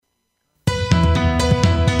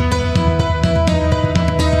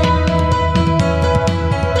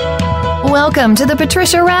Welcome to the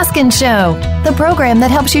Patricia Raskin Show, the program that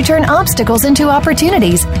helps you turn obstacles into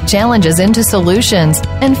opportunities, challenges into solutions,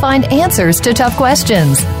 and find answers to tough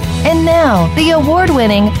questions. And now, the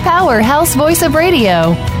award-winning powerhouse voice of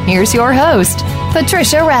radio. Here's your host,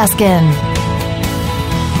 Patricia Raskin.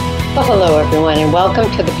 Well, hello, everyone, and welcome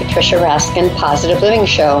to the Patricia Raskin Positive Living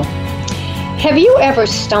Show. Have you ever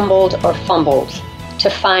stumbled or fumbled to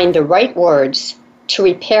find the right words to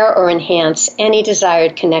repair or enhance any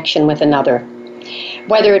desired connection with another?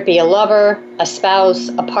 Whether it be a lover, a spouse,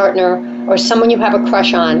 a partner, or someone you have a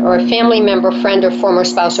crush on, or a family member, friend, or former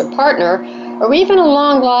spouse or partner, or even a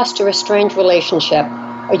long-lost or estranged relationship,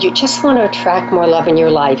 or you just want to attract more love in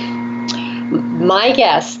your life. My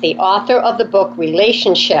guest, the author of the book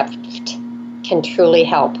Relationshift, can truly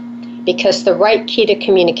help, because the right key to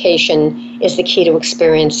communication is the key to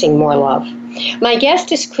experiencing more love. My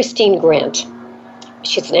guest is Kristine Grant.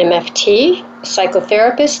 She's an MFT, a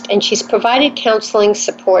psychotherapist, and she's provided counseling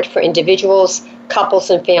support for individuals, couples,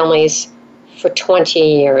 and families for 20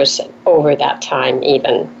 years, over that time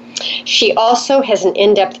even. She also has an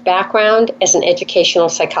in-depth background as an educational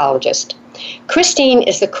psychologist. Kristine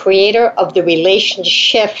is the creator of the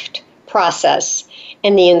Relationshift process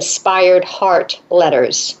and the Inspired Heart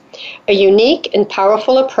letters, a unique and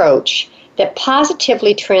powerful approach that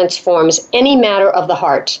positively transforms any matter of the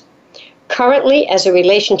heart. Currently, as a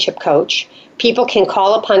relationship coach, people can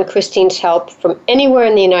call upon Kristine's help from anywhere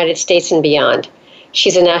in the United States and beyond.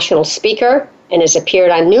 She's a national speaker and has appeared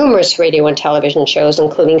on numerous radio and television shows,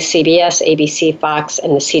 including CBS, ABC, Fox,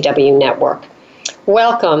 and the CW network.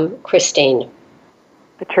 Welcome, Kristine.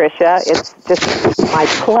 Patricia, it's just my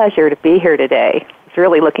pleasure to be here today. I was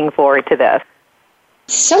really looking forward to this.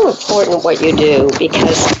 It's so important what you do,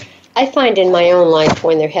 because I find in my own life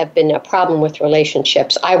when there have been a problem with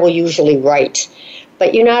relationships, I will usually write,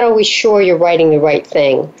 but you're not always sure you're writing the right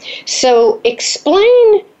thing. So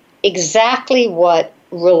explain exactly what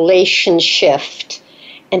Relationshift,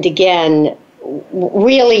 and again,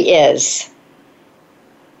 really is.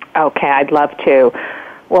 Okay, I'd love to.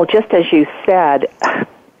 Well, just as you said,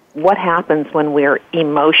 what happens when we're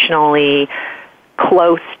emotionally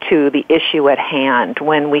close to the issue at hand,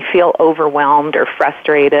 when we feel overwhelmed or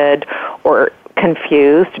frustrated or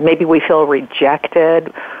confused, maybe we feel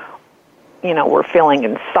rejected, we're feeling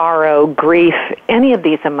in sorrow, grief, any of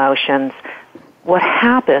these emotions, what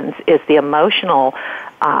happens is the emotional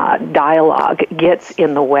dialogue gets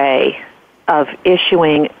in the way of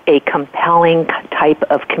issuing a compelling type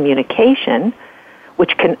of communication,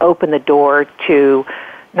 which can open the door to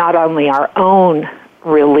not only our own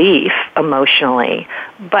relief emotionally,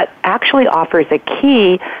 but actually offers a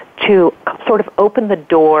key to sort of open the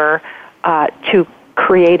door to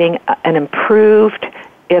creating an improved,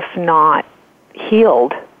 if not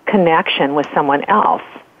healed, connection with someone else.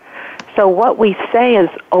 So what we say is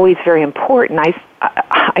always very important.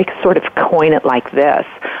 I sort of coin it like this.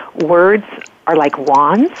 Words are like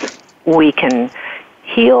wands. We can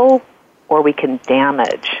heal or we can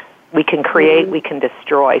damage. We can create, we can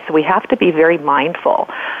destroy. So we have to be very mindful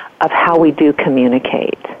of how we do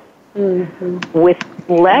communicate. Mm-hmm. With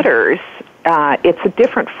letters, it's a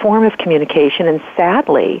different form of communication, and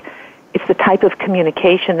sadly, it's the type of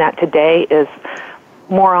communication that today is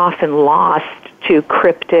more often lost to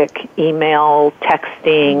cryptic email,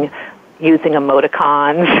 texting, using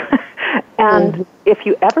emoticons. And if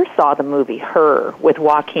you ever saw the movie Her with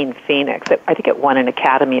Joaquin Phoenix, I think it won an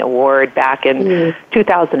Academy Award back in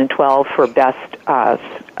 2012 for Best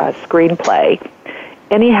Screenplay.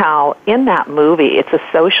 Anyhow, in that movie, it's a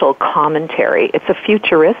social commentary. It's a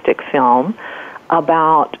futuristic film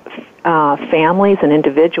about families and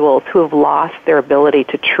individuals who have lost their ability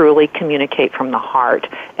to truly communicate from the heart,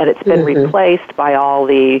 and it's been replaced by all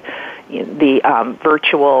the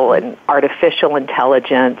virtual and artificial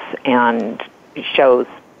intelligence, and shows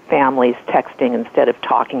families texting instead of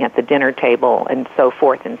talking at the dinner table, and so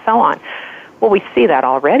forth and so on. Well, we see that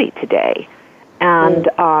already today. And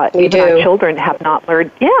even our children have not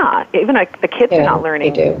learned, even the kids are not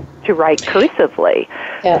learning to write cursively.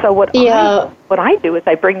 Yeah. So what I do is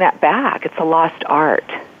I bring that back. It's a lost art.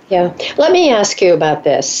 Yeah. Let me ask you about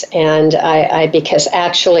this. And I because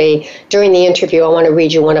actually during the interview, I want to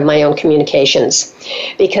read you one of my own communications.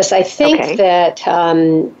 Because I think that,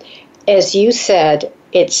 as you said,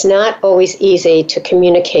 it's not always easy to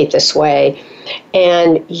communicate this way.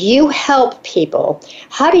 And you help people.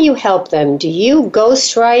 How do you help them? Do you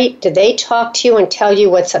ghostwrite? Do they talk to you and tell you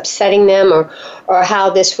what's upsetting them, or how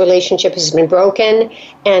this relationship has been broken?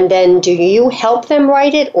 And then do you help them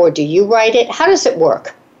write it, or do you write it? How does it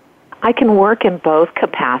work? I can work in both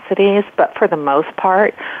capacities, but for the most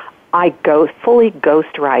part, I fully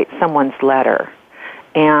ghostwrite someone's letter.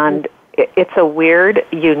 And it's a weird,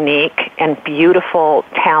 unique, and beautiful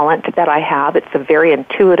talent that I have. It's a very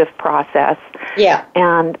intuitive process. Yeah.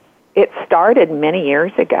 And it started many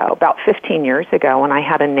years ago, about 15 years ago, when I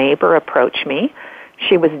had a neighbor approach me.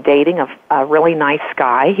 She was dating a really nice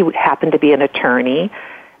guy. He happened to be an attorney,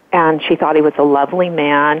 and she thought he was a lovely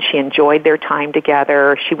man. She enjoyed their time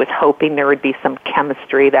together. She was hoping there would be some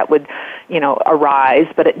chemistry that would, arise,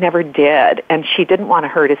 but it never did. And she didn't want to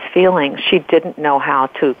hurt his feelings. She didn't know how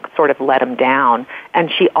to sort of let him down. And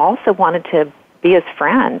she also wanted to be his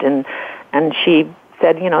friend. And she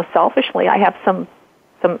said, selfishly, I have some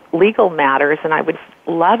legal matters, and I would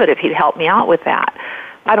love it if he'd help me out with that.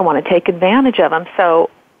 I don't want to take advantage of him.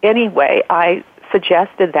 So anyway, I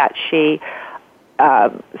suggested that she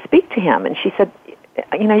speak to him, and she said,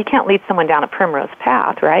 you can't lead someone down a primrose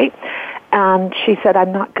path, right? And she said,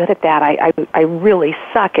 I'm not good at that. I really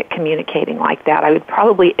suck at communicating like that. I would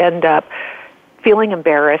probably end up feeling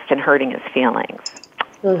embarrassed and hurting his feelings.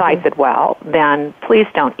 Mm-hmm. So I said, well, then please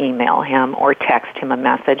don't email him or text him a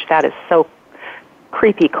message. That is so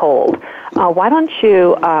creepy cold. Why don't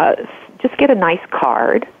you just get a nice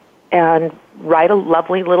card and write a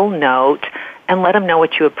lovely little note and let him know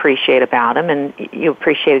what you appreciate about him, and you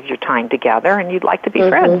appreciated your time together, and you'd like to be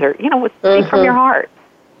friends, or, speak from your heart.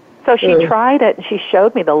 So she tried it, and she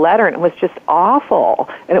showed me the letter, and it was just awful,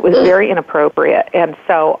 and it was very inappropriate. And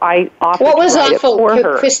so I offered What was to write awful, it for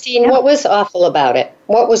her. Kristine? What was awful about it?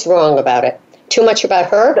 What was wrong about it? Too much about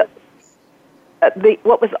her?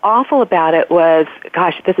 What was awful about it was,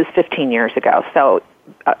 gosh, this is 15 years ago, so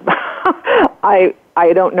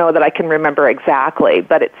I don't know that I can remember exactly,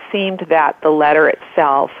 but it seemed that the letter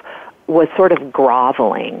itself was sort of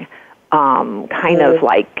groveling, kind of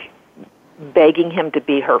like begging him to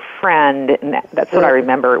be her friend, and that's what I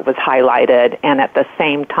remember was highlighted, and at the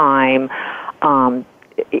same time,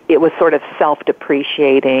 it was sort of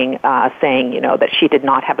self-depreciating, saying, that she did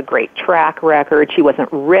not have a great track record, she wasn't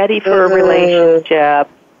ready for a relationship,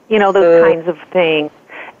 those kinds of things.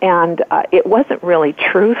 And it wasn't really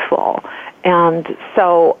truthful. And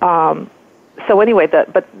so anyway,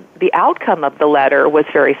 but the outcome of the letter was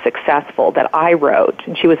very successful that I wrote,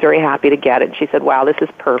 and she was very happy to get it. And she said, wow, this is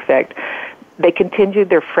perfect. They continued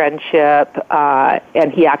their friendship,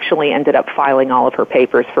 and he actually ended up filing all of her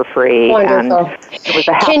papers for free. Wonderful. And it was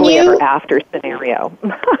a happily ever after scenario.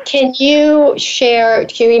 Can you share,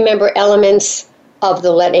 do you remember elements of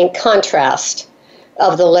the letter, in contrast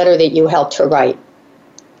of the letter that you helped her write?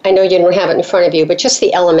 I know you didn't have it in front of you, but just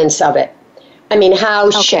the elements of it. I mean,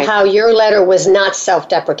 how your letter was not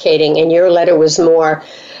self-deprecating and your letter was more,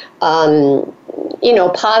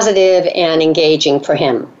 positive and engaging for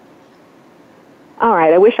him. All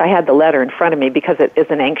right. I wish I had the letter in front of me because it is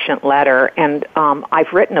an ancient letter. And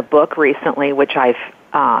I've written a book recently, which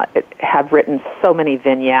have written so many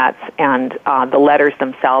vignettes, and the letters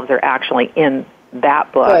themselves are actually in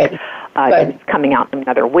that book. Good. It's coming out in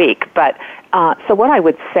another week. But so what I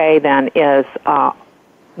would say then is,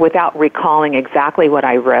 without recalling exactly what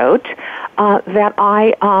I wrote, that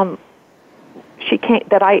I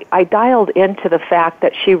dialed into the fact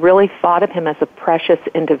that she really thought of him as a precious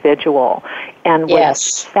individual and was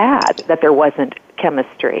sad that there wasn't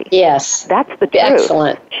chemistry. Yes. That's the truth.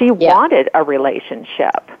 Excellent. She wanted a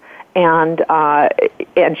relationship. And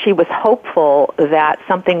she was hopeful that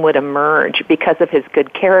something would emerge because of his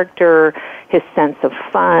good character, his sense of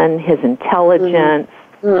fun, his intelligence,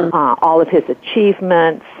 all of his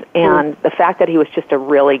achievements, and the fact that he was just a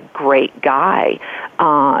really great guy.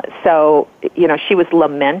 So, she was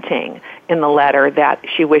lamenting in the letter that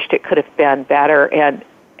she wished it could have been better,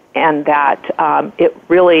 and that it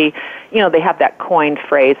really, they have that coined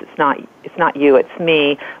phrase, it's not you, it's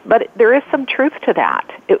me, but there is some truth to that.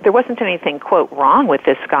 There wasn't anything, quote, wrong with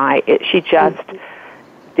this guy. She just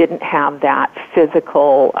didn't have that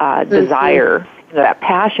physical desire, that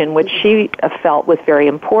passion, which she felt was very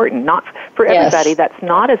important. Not for everybody, that's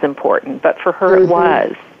not as important, but for her it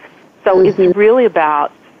was. So it's really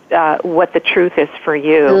about what the truth is for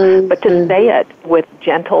you, but to say it with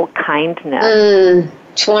gentle kindness.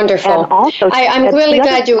 It's wonderful. And also, I'm really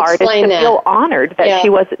glad you explained that. To feel honored that she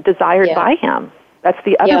was desired by him. That's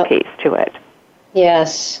the other piece to it.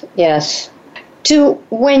 Yes, yes.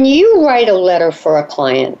 When you write a letter for a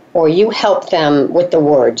client or you help them with the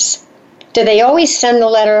words, do they always send the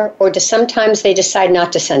letter, or do sometimes they decide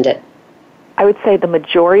not to send it? I would say the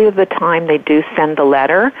majority of the time they do send the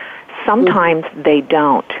letter. Sometimes they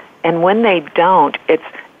don't. And when they don't, it's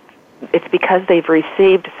because they've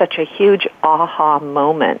received such a huge aha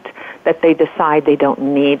moment that they decide they don't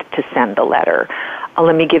need to send the letter.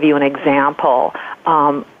 Let me give you an example.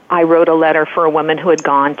 I wrote a letter for a woman who had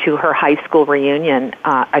gone to her high school reunion.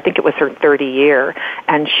 I think it was her 30th year,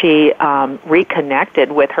 and she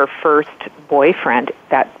reconnected with her first boyfriend.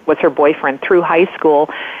 That was her boyfriend through high school,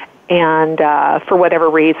 and for whatever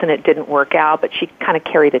reason it didn't work out, but she kind of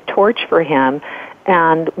carried a torch for him.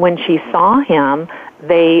 And when she saw him,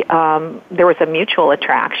 there was a mutual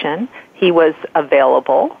attraction. He was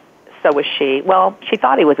available. So was she. Well, she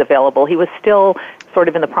thought he was available. He was still sort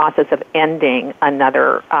of in the process of ending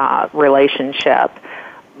another relationship.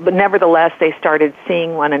 But nevertheless, they started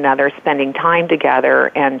seeing one another, spending time together,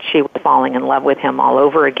 and she was falling in love with him all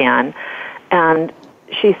over again. And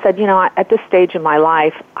she said, at this stage in my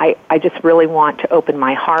life, I just really want to open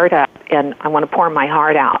my heart up, and I want to pour my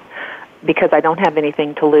heart out because I don't have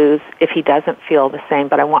anything to lose if he doesn't feel the same,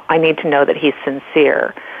 but I need to know that he's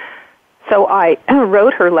sincere. So I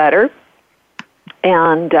wrote her letter,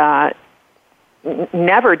 and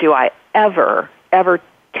never do I ever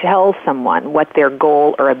tell someone what their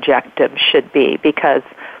goal or objective should be, because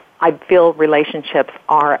I feel relationships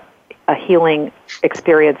are a healing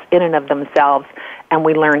experience in and of themselves, and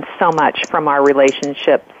we learn so much from our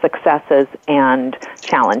relationship successes and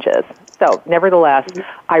challenges. So nevertheless,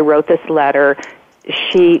 I wrote this letter.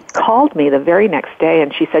 She called me the very next day,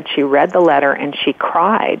 and she said she read the letter and she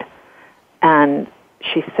cried. And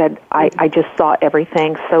she said, I just saw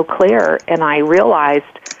everything so clear, and I realized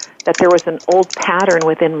that there was an old pattern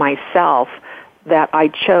within myself that I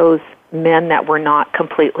chose men that were not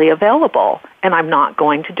completely available, and I'm not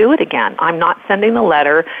going to do it again. I'm not sending the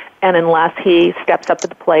letter, and unless he steps up to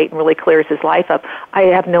the plate and really clears his life up, I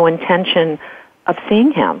have no intention of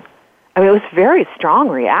seeing him. I mean, it was a very strong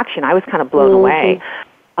reaction. I was kind of blown away.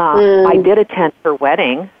 I did attend her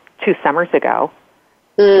wedding 2 summers ago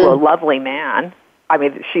to a lovely man. I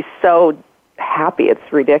mean, she's so happy,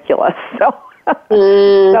 it's ridiculous. So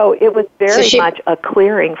it was very much a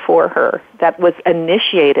clearing for her that was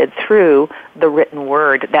initiated through the written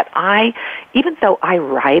word that even though I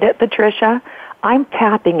write it, Patricia, I'm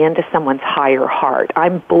tapping into someone's higher heart.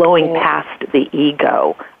 I'm blowing past the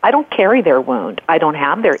ego. I don't carry their wound. I don't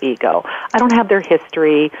have their ego. I don't have their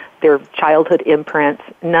history, their childhood imprints,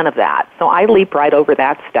 none of that. So I leap right over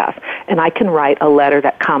that stuff, and I can write a letter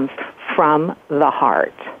that comes from the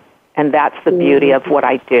heart. And that's the beauty of what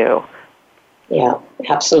I do. Yeah,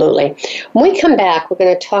 absolutely. When we come back, we're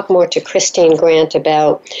going to talk more to Kristine Grant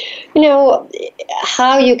about,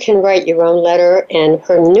 how you can write your own letter, and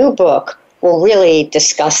her new book will really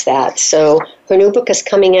discuss that. So her new book is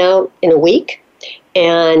coming out in a week.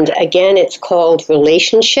 And again, it's called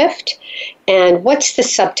Relationshift. And what's the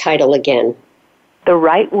subtitle again? The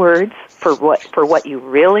right words for what you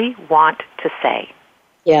really want to say.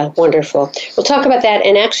 Yeah, wonderful. We'll talk about that.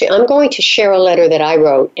 And actually, I'm going to share a letter that I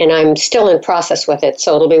wrote, and I'm still in process with it.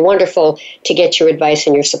 So it'll be wonderful to get your advice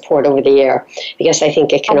and your support over the air, because I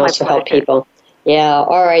think it can also help people. Yeah,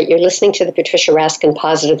 all right. You're listening to the Patricia Raskin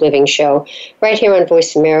Positive Living Show right here on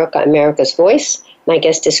Voice America, America's Voice. My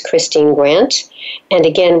guest is Kristine Grant. And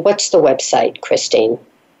again, what's the website, Kristine?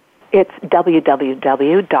 It's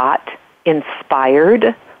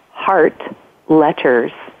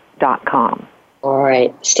www.inspiredheartletters.com. All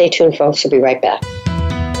right. Stay tuned, folks. We'll be right back.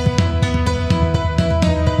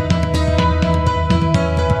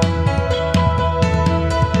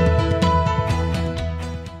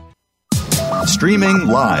 Streaming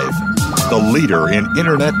live, the leader in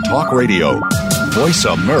Internet Talk Radio,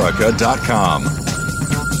 VoiceAmerica.com.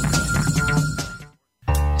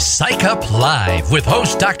 Psych Up Live with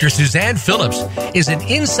host Dr. Suzanne Phillips is an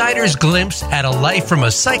insider's glimpse at a life from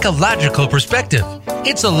a psychological perspective.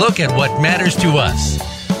 It's a look at what matters to us.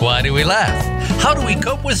 Why do we laugh? How do we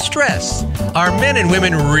cope with stress? Are men and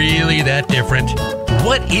women really that different?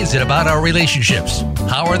 What is it about our relationships?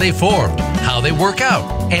 How are they formed? How they work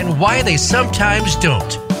out? And why they sometimes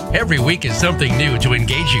don't? Every week is something new to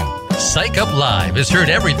engage you. Psych Up Live is heard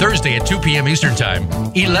every Thursday at 2 p.m. Eastern Time,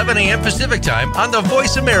 11 a.m. Pacific Time on the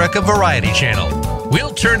Voice America Variety Channel.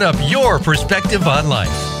 We'll turn up your perspective on life.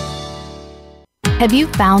 Have you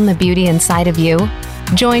found the beauty inside of you?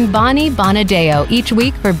 Join Bonnie Bonadeo each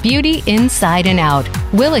week for Beauty Inside and Out.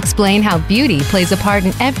 We'll explain how beauty plays a part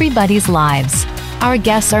in everybody's lives. Our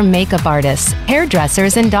guests are makeup artists,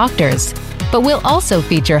 hairdressers, and doctors. But we'll also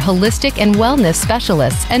feature holistic and wellness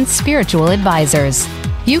specialists and spiritual advisors.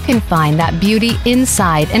 You can find that beauty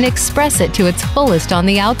inside and express it to its fullest on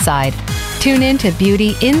the outside. Tune in to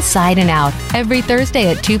Beauty Inside and Out every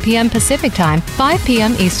Thursday at 2 p.m. Pacific Time, 5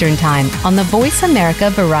 p.m. Eastern Time on the Voice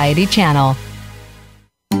America Variety Channel.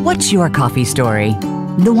 What's your coffee story?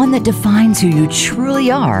 The one that defines who you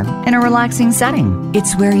truly are in a relaxing setting.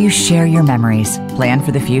 It's where you share your memories, plan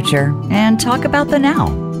for the future, and talk about the now.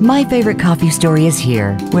 My Favorite Coffee Story is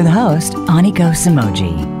here with host Aniko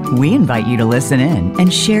Samoji. We invite you to listen in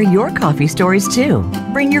and share your coffee stories too.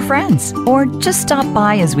 Bring your friends or just stop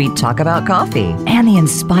by as we talk about coffee and the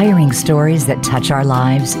inspiring stories that touch our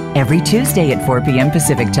lives every Tuesday at 4 p.m.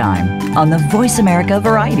 Pacific Time on the Voice America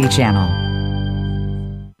Variety Channel.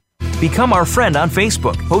 Become our friend on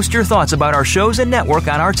Facebook. Post your thoughts about our shows and network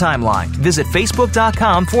on our timeline. Visit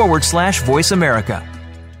facebook.com/Voice America.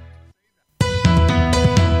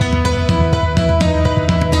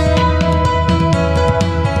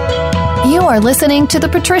 You are listening to The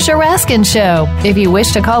Patricia Raskin Show. If you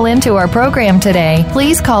wish to call into our program today,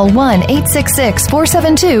 please call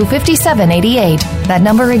 1-866-472-5788. That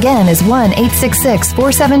number again is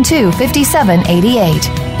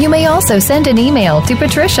 1-866-472-5788. You may also send an email to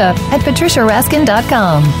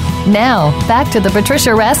patricia@patriciaraskin.com. Now, back to The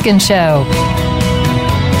Patricia Raskin Show.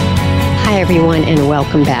 Hi, everyone, and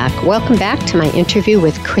welcome back. Welcome back to my interview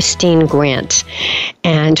with Kristine Grant.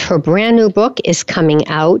 And her brand new book is coming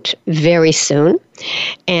out very soon,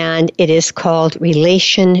 and it is called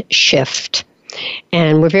Relationshift.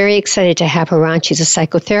 And we're very excited to have her on. She's a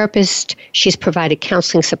psychotherapist. She's provided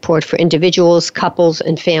counseling support for individuals, couples,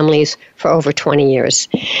 and families for over 20 years.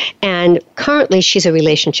 And currently, she's a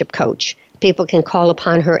relationship coach. People can call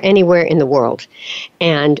upon her anywhere in the world.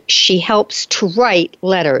 And she helps to write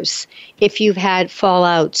letters. If you've had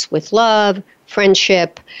fallouts with love,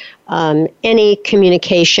 friendship, any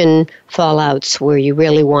communication fallouts where you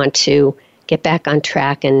really want to get back on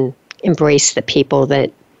track and embrace the people that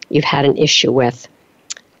you've had an issue with.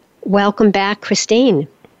 Welcome back, Kristine.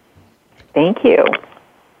 Thank you.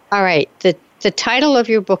 All right. The title of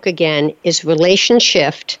your book again is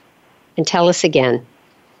Relationshift. And tell us again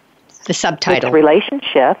the subtitle. It's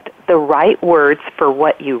Relationshift, the right words for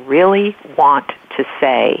what you really want to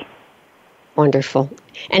say. Wonderful.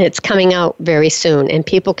 And it's coming out very soon. And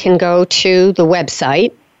people can go to the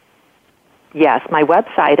website. Yes, my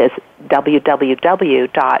website is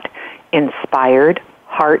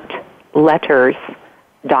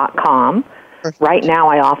www.inspiredheartletters.com. Perfect. Right now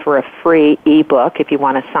I offer a free ebook if you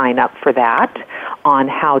want to sign up for that on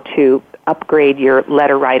how to upgrade your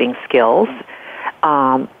letter writing skills,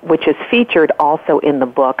 which is featured also in the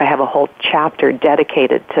book. I have a whole chapter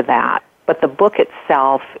dedicated to that. But the book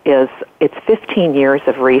itself it's 15 years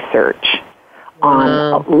of research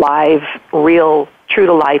on live, real,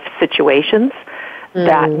 true-to-life situations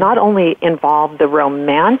that not only involve the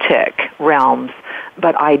romantic realms,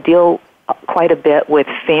 but I deal quite a bit with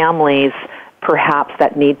families perhaps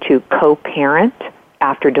that need to co-parent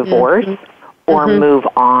after divorce or move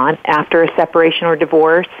on after a separation or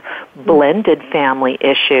divorce, blended family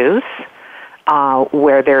issues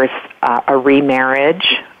where there's a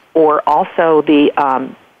remarriage, or also the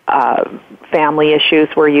family issues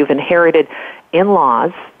where you've inherited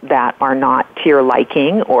in-laws that are not to your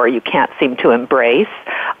liking or you can't seem to embrace.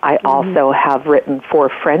 I also have written for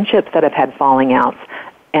friendships that have had falling outs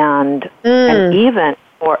and even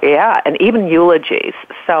eulogies.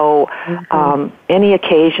 So any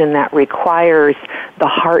occasion that requires the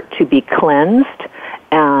heart to be cleansed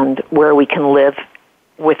and where we can live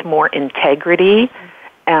with more integrity.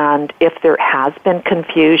 And if there has been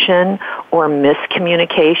confusion or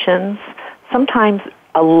miscommunications, sometimes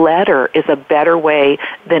a letter is a better way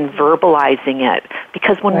than verbalizing it.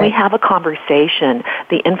 Because when we have a conversation,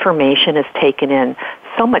 the information is taken in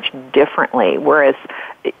so much differently. Whereas,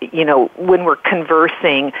 when we're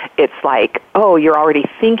conversing, it's like, oh, you're already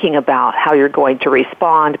thinking about how you're going to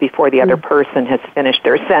respond before the other person has finished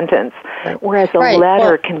their sentence. Whereas a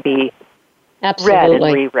letter can be read and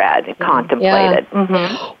reread and contemplated.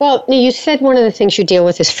 Yeah. Well, you said one of the things you deal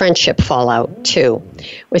with is friendship fallout, too,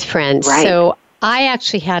 with friends. Right. So I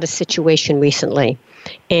actually had a situation recently,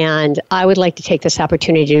 and I would like to take this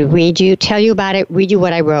opportunity to tell you about it, read you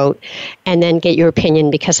what I wrote, and then get your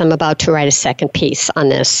opinion because I'm about to write a second piece on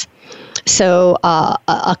this. So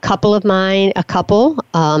a couple I've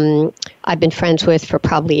been friends with for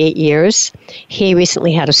probably 8 years. He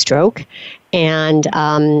recently had a stroke, and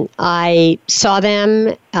I saw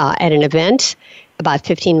them at an event about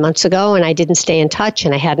 15 months ago, and I didn't stay in touch,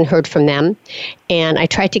 and I hadn't heard from them. And I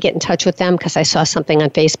tried to get in touch with them because I saw something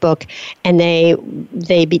on Facebook, and they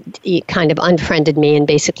kind of unfriended me and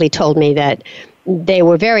basically told me that they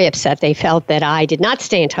were very upset. They felt that I did not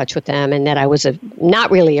stay in touch with them and that I was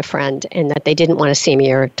not really a friend and that they didn't want to see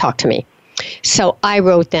me or talk to me. So I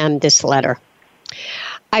wrote them this letter.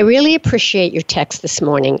 I really appreciate your text this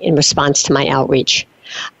morning in response to my outreach.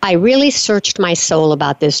 I really searched my soul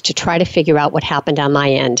about this to try to figure out what happened on my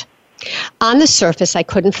end. On the surface, I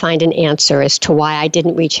couldn't find an answer as to why I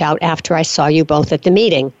didn't reach out after I saw you both at the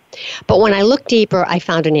meeting. But when I looked deeper, I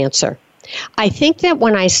found an answer. I think that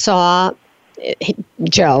when I saw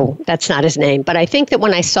Joe, that's not his name, but I think that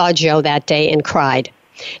when I saw Joe that day and cried,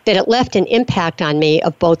 that it left an impact on me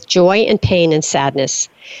of both joy and pain and sadness.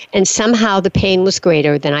 And somehow the pain was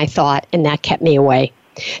greater than I thought, and that kept me away.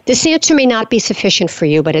 This answer may not be sufficient for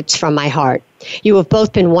you, but it's from my heart. You have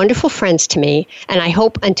both been wonderful friends to me, and I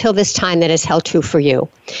hope until this time that has held true for you.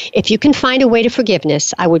 If you can find a way to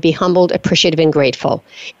forgiveness, I would be humbled, appreciative, and grateful.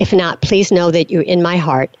 If not, please know that you're in my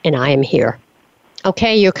heart, and I am here.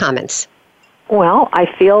 Okay, your comments. Well, I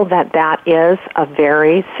feel that that is a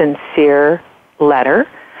very sincere letter,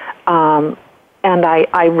 and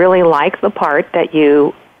I really like the part that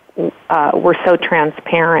you were so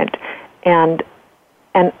transparent and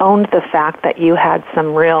owned the fact that you had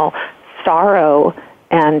some real sorrow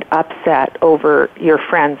and upset over your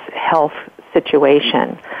friend's health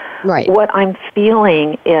situation. Right. What I'm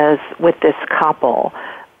feeling is with this couple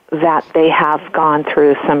that they have gone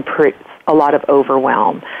through a lot of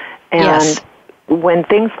overwhelm. And yes. When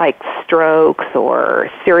things like strokes or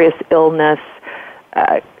serious illness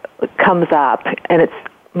comes up, and it's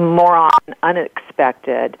more often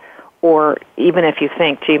unexpected, or even if you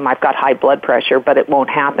think, gee, I've got high blood pressure, but it won't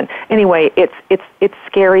happen. Anyway, it's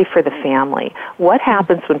scary for the family. What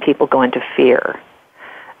happens when people go into fear?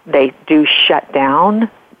 They do shut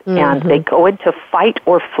down, and they go into fight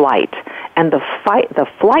or flight. And the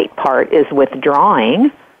flight part is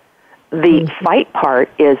withdrawing. The fight part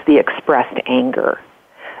is the expressed anger.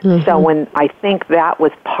 So when I think that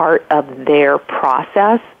was part of their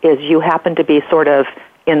process, is you happen to be sort of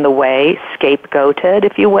in the way, scapegoated,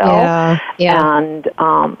 if you will. And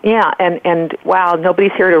wow,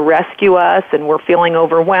 nobody's here to rescue us, and we're feeling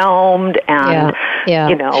overwhelmed, and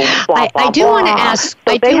you know, blah blah. I do want to ask.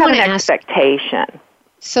 So they have an expectation.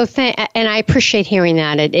 So, and I appreciate hearing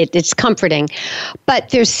that. It's comforting, but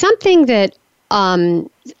there's something that a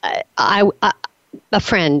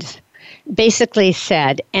friend basically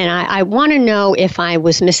said, and I want to know if I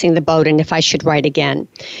was missing the boat and if I should write again.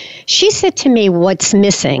 She said to me, what's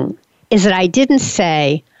missing is that I didn't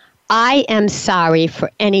say, I am sorry for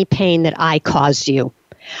any pain that I caused you.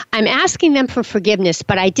 I'm asking them for forgiveness,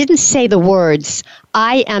 but I didn't say the words,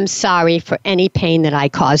 I am sorry for any pain that I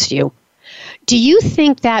caused you. Do you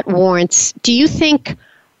think that do you think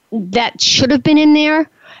that should have been in there?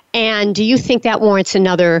 And do you think that warrants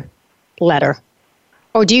another letter?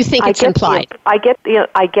 Or do you think it's implied? I get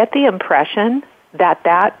the impression that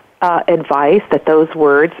advice, that those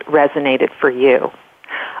words resonated for you.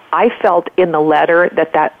 I felt in the letter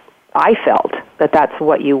that that's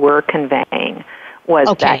what you were conveying,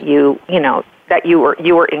 was that you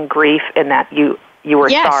were in grief and that you were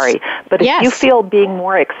sorry. But if you feel being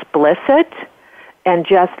more explicit and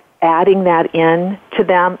just adding that in to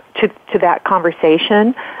them, to that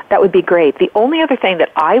conversation, that would be great. The only other thing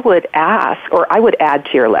that I would ask, or I would add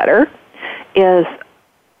to your letter, is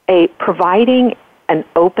providing an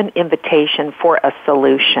open invitation for a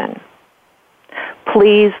solution.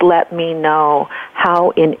 Please let me know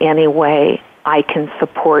how in any way I can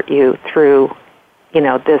support you through,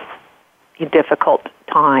 this difficult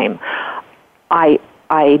time. I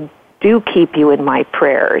do keep you in my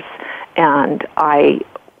prayers, and I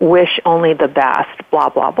wish only the best, blah,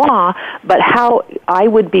 blah, blah, but how I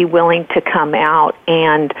would be willing to come out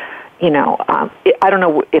and, I don't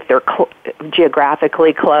know if they're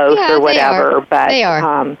geographically close or whatever, but they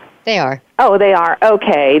are. They are. Oh, they are.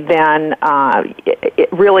 Okay, then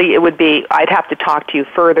it would be, I'd have to talk to you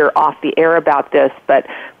further off the air about this, but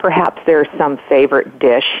perhaps there's some favorite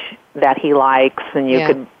dish that he likes, and you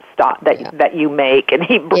could stop that you make, and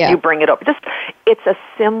you bring it over. Just, it's a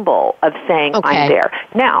symbol of saying I'm there.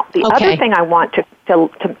 Now, the other thing I want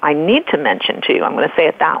I need to mention to you, I'm going to say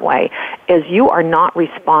it that way, is you are not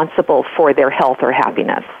responsible for their health or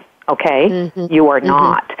happiness. Okay, you are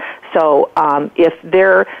not. So if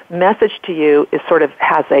their message to you is sort of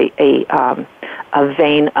has a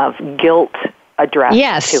vein of guilt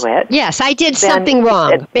addressed to it. Yes, I did something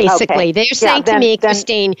wrong, basically. Okay. They're saying to me,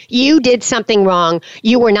 Kristine, you did something wrong.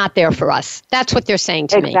 You were not there for us. That's what they're saying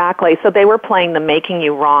to me. Exactly. So they were playing the making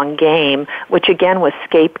you wrong game, which again was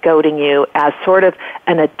scapegoating you as sort of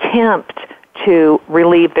an attempt to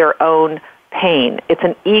relieve their own pain. It's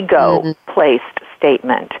an ego-placed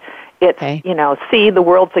statement. It's, see, the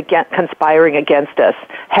world's conspiring against us.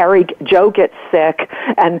 Joe gets sick,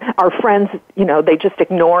 and our friends, they just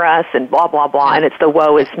ignore us, and blah, blah, blah, and it's the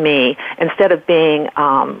woe is me, instead of being,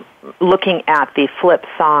 looking at the flip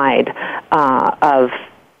side of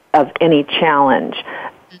any challenge.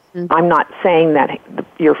 I'm not saying that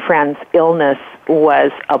your friend's illness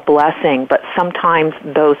was a blessing, but sometimes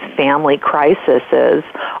those family crises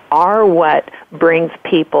are what brings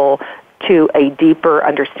people to a deeper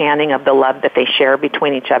understanding of the love that they share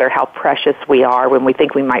between each other, how precious we are when we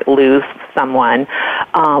think we might lose someone.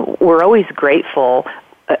 We're always grateful.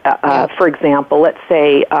 For example, let's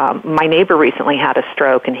say my neighbor recently had a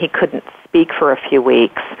stroke and he couldn't speak for a few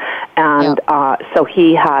weeks, and so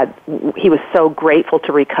he was so grateful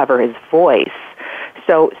to recover his voice.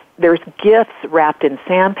 So there's gifts wrapped in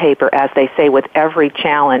sandpaper, as they say, with every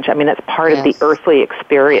challenge. I mean, it's part of the earthly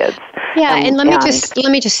experience. Yeah, and let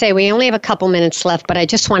me just say, we only have a couple minutes left, but I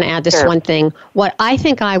just want to add this one thing. What I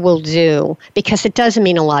think I will do, because it does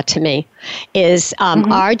mean a lot to me, is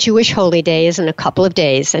our Jewish holy day is in a couple of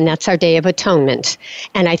days, and that's our Day of Atonement.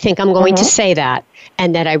 And I think I'm going to say that,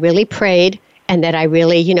 and that I really prayed, and that I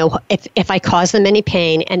really, if I cause them any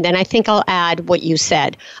pain, and then I think I'll add what you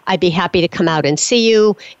said. I'd be happy to come out and see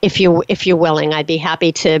you if you're willing. I'd be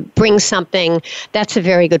happy to bring something. That's a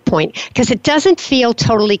very good point, because it doesn't feel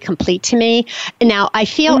totally complete to me. Now, I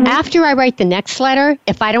feel after I write the next letter,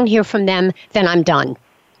 if I don't hear from them, then I'm done.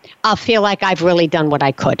 I'll feel like I've really done what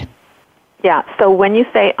I could. Yeah, so when you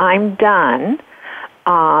say I'm done,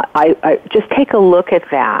 I just take a look at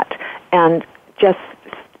that, and just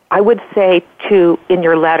I would say in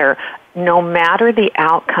your letter, no matter the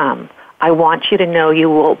outcome, I want you to know you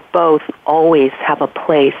will both always have a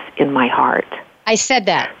place in my heart. I said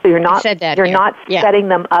that. So you're not setting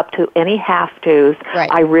them up to any have-tos.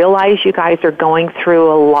 Right. I realize you guys are going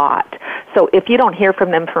through a lot. So if you don't hear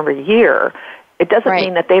from them for a year, it doesn't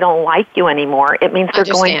mean that they don't like you anymore. It means they're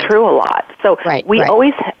going through a lot. So we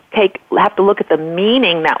always have to look at the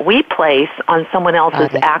meaning that we place on someone else's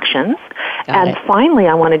actions. And finally,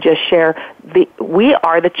 I want to just share, we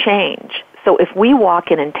are the change. So if we walk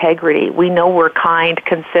in integrity, we know we're kind,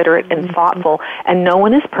 considerate, and thoughtful, and no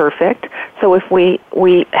one is perfect. So if we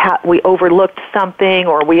overlooked something,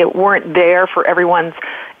 or we weren't there for everyone's,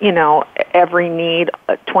 every need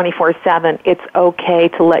 24/7, it's okay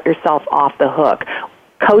to let yourself off the hook.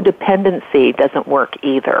 Codependency doesn't work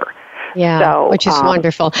either. Yeah, which is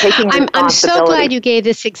wonderful. I'm so glad you gave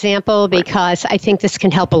this example, because I think this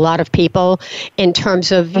can help a lot of people in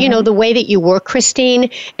terms of, the way that you work,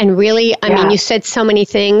 Kristine. And really, I mean, you said so many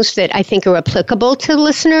things that I think are applicable to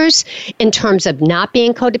listeners in terms of not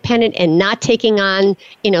being codependent and not taking on,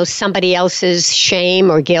 somebody else's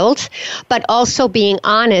shame or guilt, but also being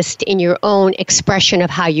honest in your own expression of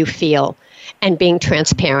how you feel and being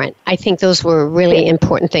transparent. I think those were really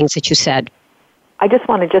important things that you said. I just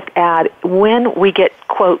want to just add, when we get,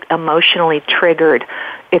 quote, emotionally triggered,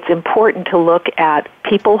 it's important to look at,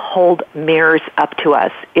 people hold mirrors up to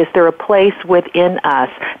us. Is there a place within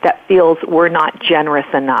us that feels we're not generous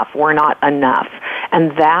enough, we're not enough?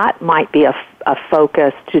 And that might be a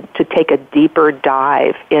focus to take a deeper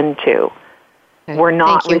dive into. Okay. We're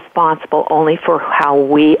not responsible only for how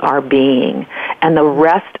we are being. And the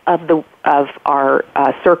rest of our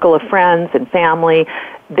circle of friends and family,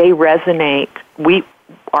 they resonate.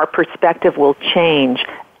 Our perspective will change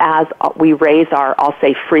as we raise our, I'll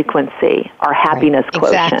say, frequency, our happiness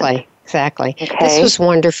quotient. Exactly. Okay? This was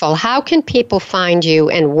wonderful. How can people find you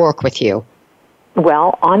and work with you?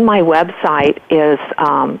 Well, on my website is,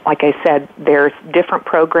 like I said, there's different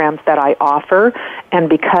programs that I offer, and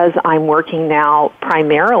because I'm working now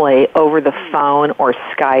primarily over the phone or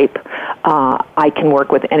Skype, I can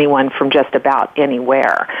work with anyone from just about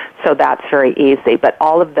anywhere. So that's very easy. But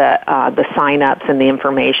all of the sign-ups and the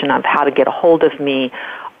information of how to get a hold of me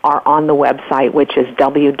are on the website, which is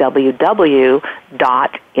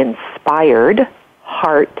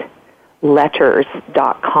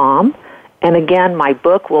www.inspiredheartletters.com. And again, my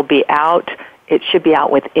book will be out. It should be out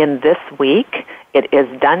within this week. It is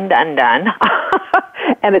done. And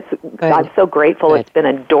I'm so grateful. It's been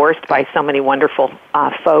endorsed by so many wonderful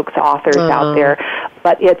folks, authors out there.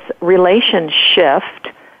 But it's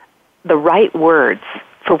Relationshift, the right words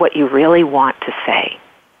for what you really want to say.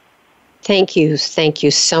 Thank you. Thank you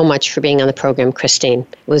so much for being on the program, Kristine.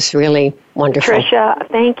 It was really wonderful. Tricia,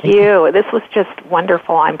 thank you. This was just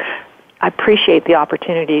wonderful. I appreciate the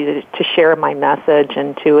opportunity to share my message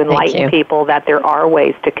and to enlighten people that there are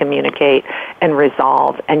ways to communicate and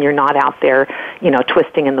resolve, and you're not out there,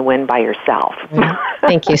 twisting in the wind by yourself.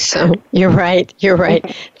 Thank you. You're right.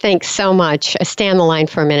 Thanks so much. Stay on the line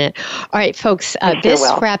for a minute. All right, folks, this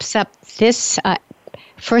wraps up this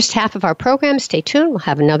first half of our program. Stay tuned. We'll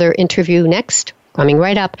have another interview next, coming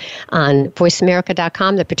right up on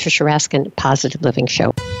voiceamerica.com, the Patricia Raskin Positive Living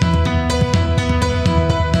Show.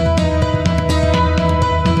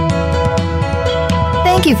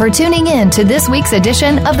 Thank you for tuning in to this week's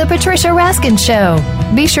edition of The Patricia Raskin Show.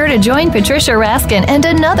 Be sure to join Patricia Raskin and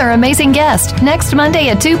another amazing guest next Monday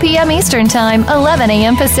at 2 p.m. Eastern Time, 11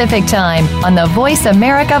 a.m. Pacific Time on the Voice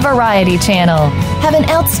America Variety Channel. Have an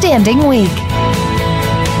outstanding week.